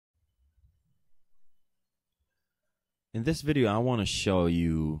In this video, I want to show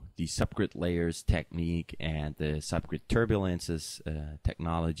you the subgrid layers technique and the subgrid turbulences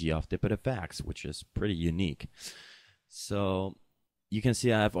technology of DPIT Effex, which is pretty unique. So you can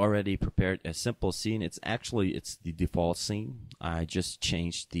see I've already prepared a simple scene. It's the default scene. I just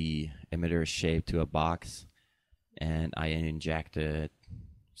changed the emitter shape to a box, and I injected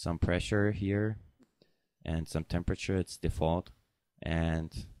some pressure here and some temperature. It's default,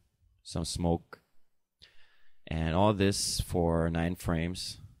 and some smoke. And all this for 9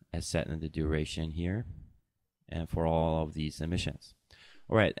 frames as set in the duration here, and for all of these emissions.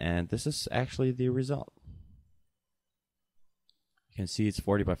 Alright, and this is actually the result. You can see it's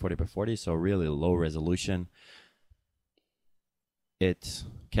 40 by 40 by 40, so really low resolution. It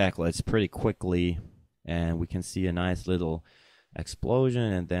calculates pretty quickly, and we can see a nice little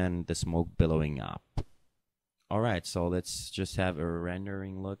explosion and then the smoke billowing up. Alright, so let's just have a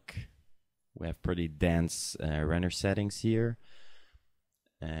rendering look. We have pretty dense render settings here,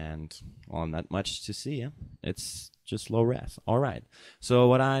 and well, not much to see. It's just low res. Alright, so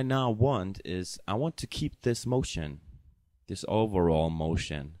what I now want is I want to keep this motion, this overall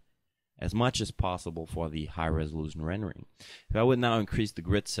motion, as much as possible for the high resolution rendering. If I would now increase the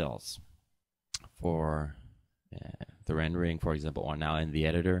grid cells for the rendering, for example, or now in the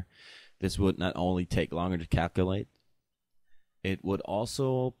editor, this would not only take longer to calculate, it would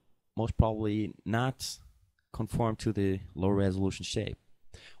also most probably not conform to the low resolution shape.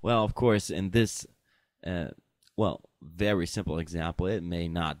 Well, of course, in this very simple example, it may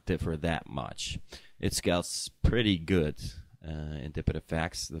not differ that much. It scales pretty good in DPIT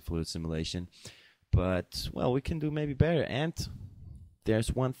Effex, the fluid simulation, but well, we can do maybe better. And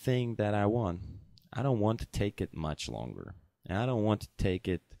there's one thing that I want. I don't want to take it much longer, and I don't want to take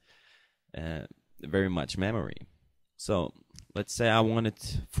it very much memory. So let's say I wanted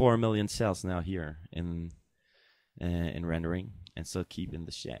 4 million cells now here in rendering, and still keep in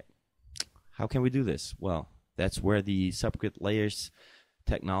the shape. How can we do this? Well, that's where the subgrid layers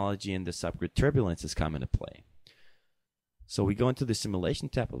technology and the subgrid turbulences come into play. So we go into the simulation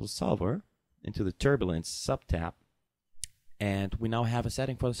tab of the solver, into the turbulence subtab, and we now have a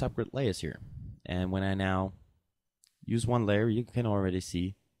setting for the subgrid layers here. And when I now use one layer, you can already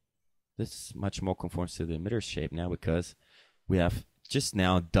see this much more conforms to the emitter shape now, because we have just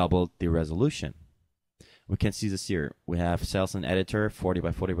now doubled the resolution. We can see this here. We have cells in editor 40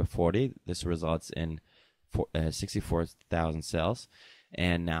 by 40 by 40. This results in 64,000 cells.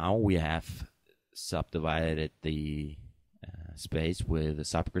 And now we have subdivided the space with a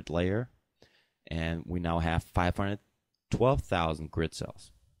subgrid layer, and we now have 512,000 grid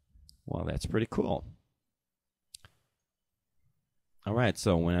cells. Well, that's pretty cool. Alright,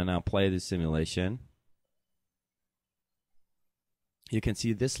 so when I now play the simulation, you can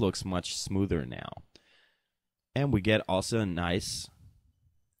see this looks much smoother now. And we get also a nice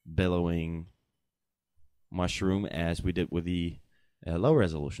billowing mushroom as we did with the low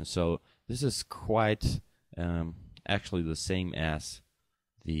resolution. So this is quite actually the same as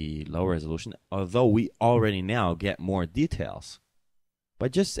the low resolution, although we already now get more details by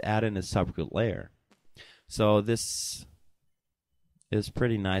just adding a subgrid layer. So this is a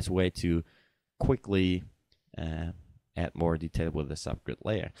pretty nice way to quickly add more detail with the subgrid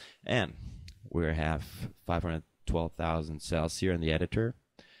layer. And we have 512,000 cells here in the editor.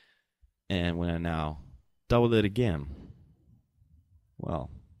 And when I now double it again, well,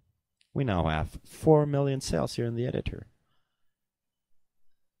 we now have 4 million cells here in the editor.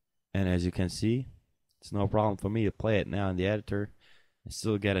 And as you can see, it's no problem for me to play it now in the editor and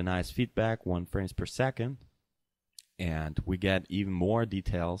still get a nice feedback, 1 frames per second. And we get even more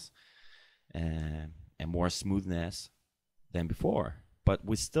details and more smoothness than before. But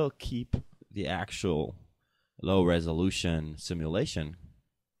we still keep the actual low resolution simulation.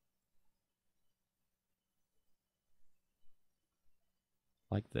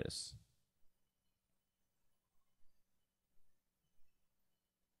 Like this.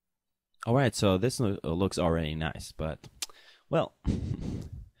 Alright, so this looks already nice, but, well,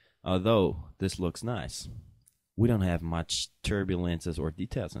 although this looks nice, we don't have much turbulences or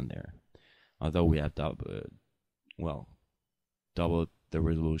details in there. Although we have doubled the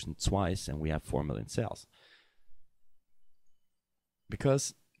resolution twice, and we have 4 million cells.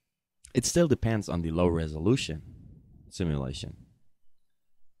 Because it still depends on the low resolution simulation.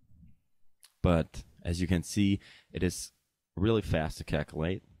 But as you can see, it is really fast to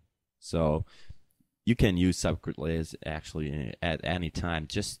calculate. So you can use subgrid layers actually at any time,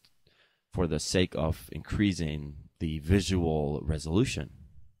 just for the sake of increasing the visual resolution.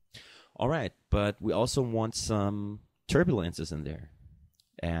 Alright, but we also want some turbulences in there.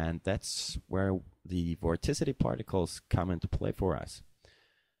 And that's where the vorticity particles come into play for us.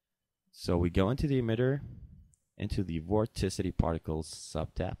 So we go into the emitter, into the vorticity particles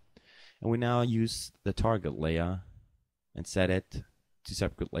subtab, and we now use the target layer and set it to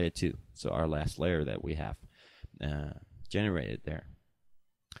subgrid layer 2, so our last layer that we have generated there.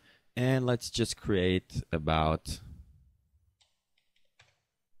 And let's just create about,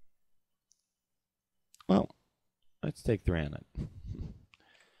 well, let's take 300.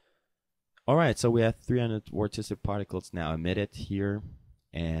 Alright, so we have 300 vorticity particles now emitted here,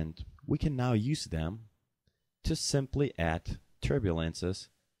 and we can now use them to simply add turbulences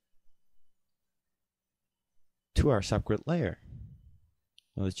to our subgrid layer.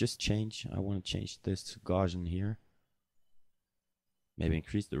 Well, let's just change, I want to change this to Gaussian here. Maybe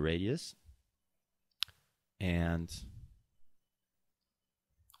increase the radius. And,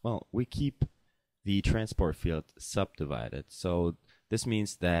 well, we keep the transport field subdivided. So this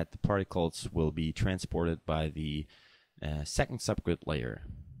means that the particles will be transported by the second subgrid layer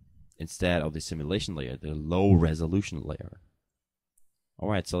instead of the simulation layer, the low resolution layer.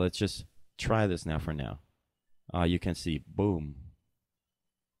 Alright, so let's just try this now for now. You can see, boom,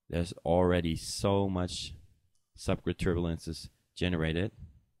 there's already so much subgrid turbulences generated.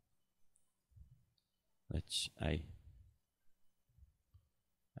 I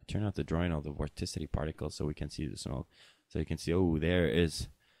turn off the drawing of the vorticity particles so we can see the smoke. So you can see, oh, there is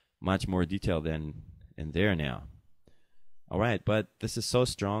much more detail than in there now. Alright, but this is so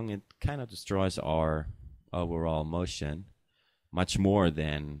strong, it kind of destroys our overall motion much more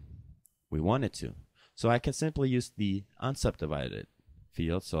than we want it to. So I can simply use the unsubdivided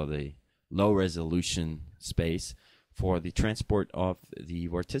field, so the low resolution space, for the transport of the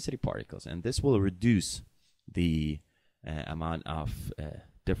vorticity particles. And this will reduce the amount of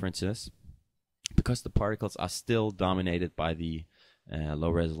differences, because the particles are still dominated by the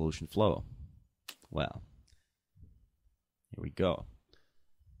low resolution flow. Well, here we go.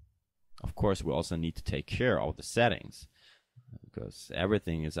 Of course, we also need to take care of the settings, because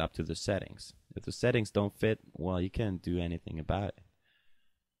everything is up to the settings. If the settings don't fit, well, you can't do anything about it.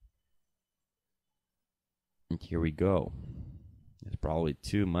 And here we go. There's probably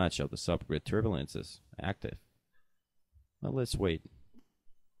too much of the subgrid turbulences active. Well, let's wait.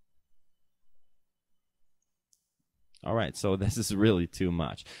 Alright, so this is really too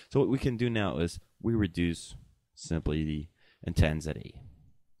much. So what we can do now is we reduce simply the intensity.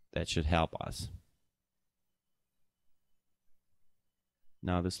 That should help us.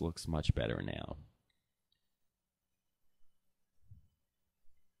 Now this looks much better now.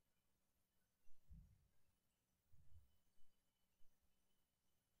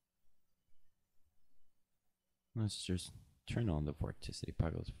 Let's just turn on the vorticity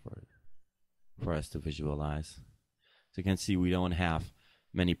particles for us to visualize. So you can see we don't have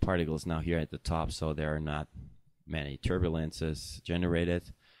many particles now here at the top, so there are not many turbulences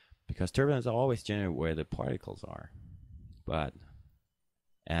generated, because turbulences are always generated where the particles are. But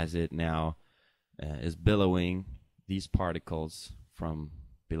as it now is billowing, these particles from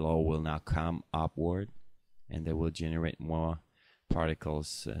below will now come upward, and they will generate more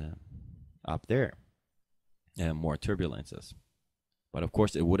particles up there, and more turbulences. But of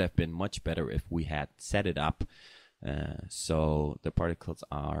course, it would have been much better if we had set it up so the particles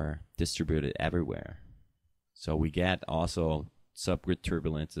are distributed everywhere. So we get also subgrid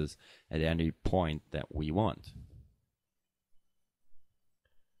turbulences at any point that we want.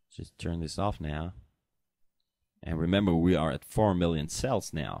 Just turn this off now. And remember, we are at 4 million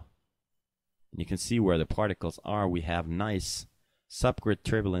cells now. And you can see where the particles are. We have nice subgrid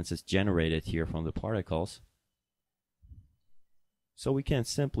turbulences generated here from the particles. So we can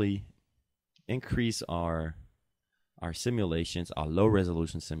simply increase our simulations, our low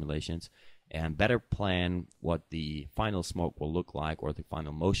resolution simulations, and better plan what the final smoke will look like, or the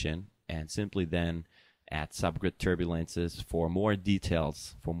final motion, and simply then add subgrid turbulences for more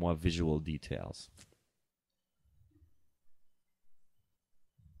details, for more visual details.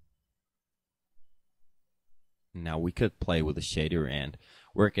 Now we could play with the shader and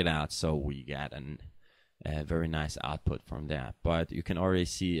work it out so we get a very nice output from that. But you can already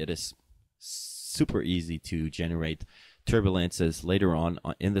see it is super easy to generate turbulences later on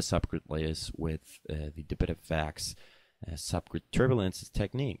in the subgrid layers with the DPIT Effex subgrid turbulences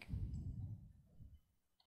technique.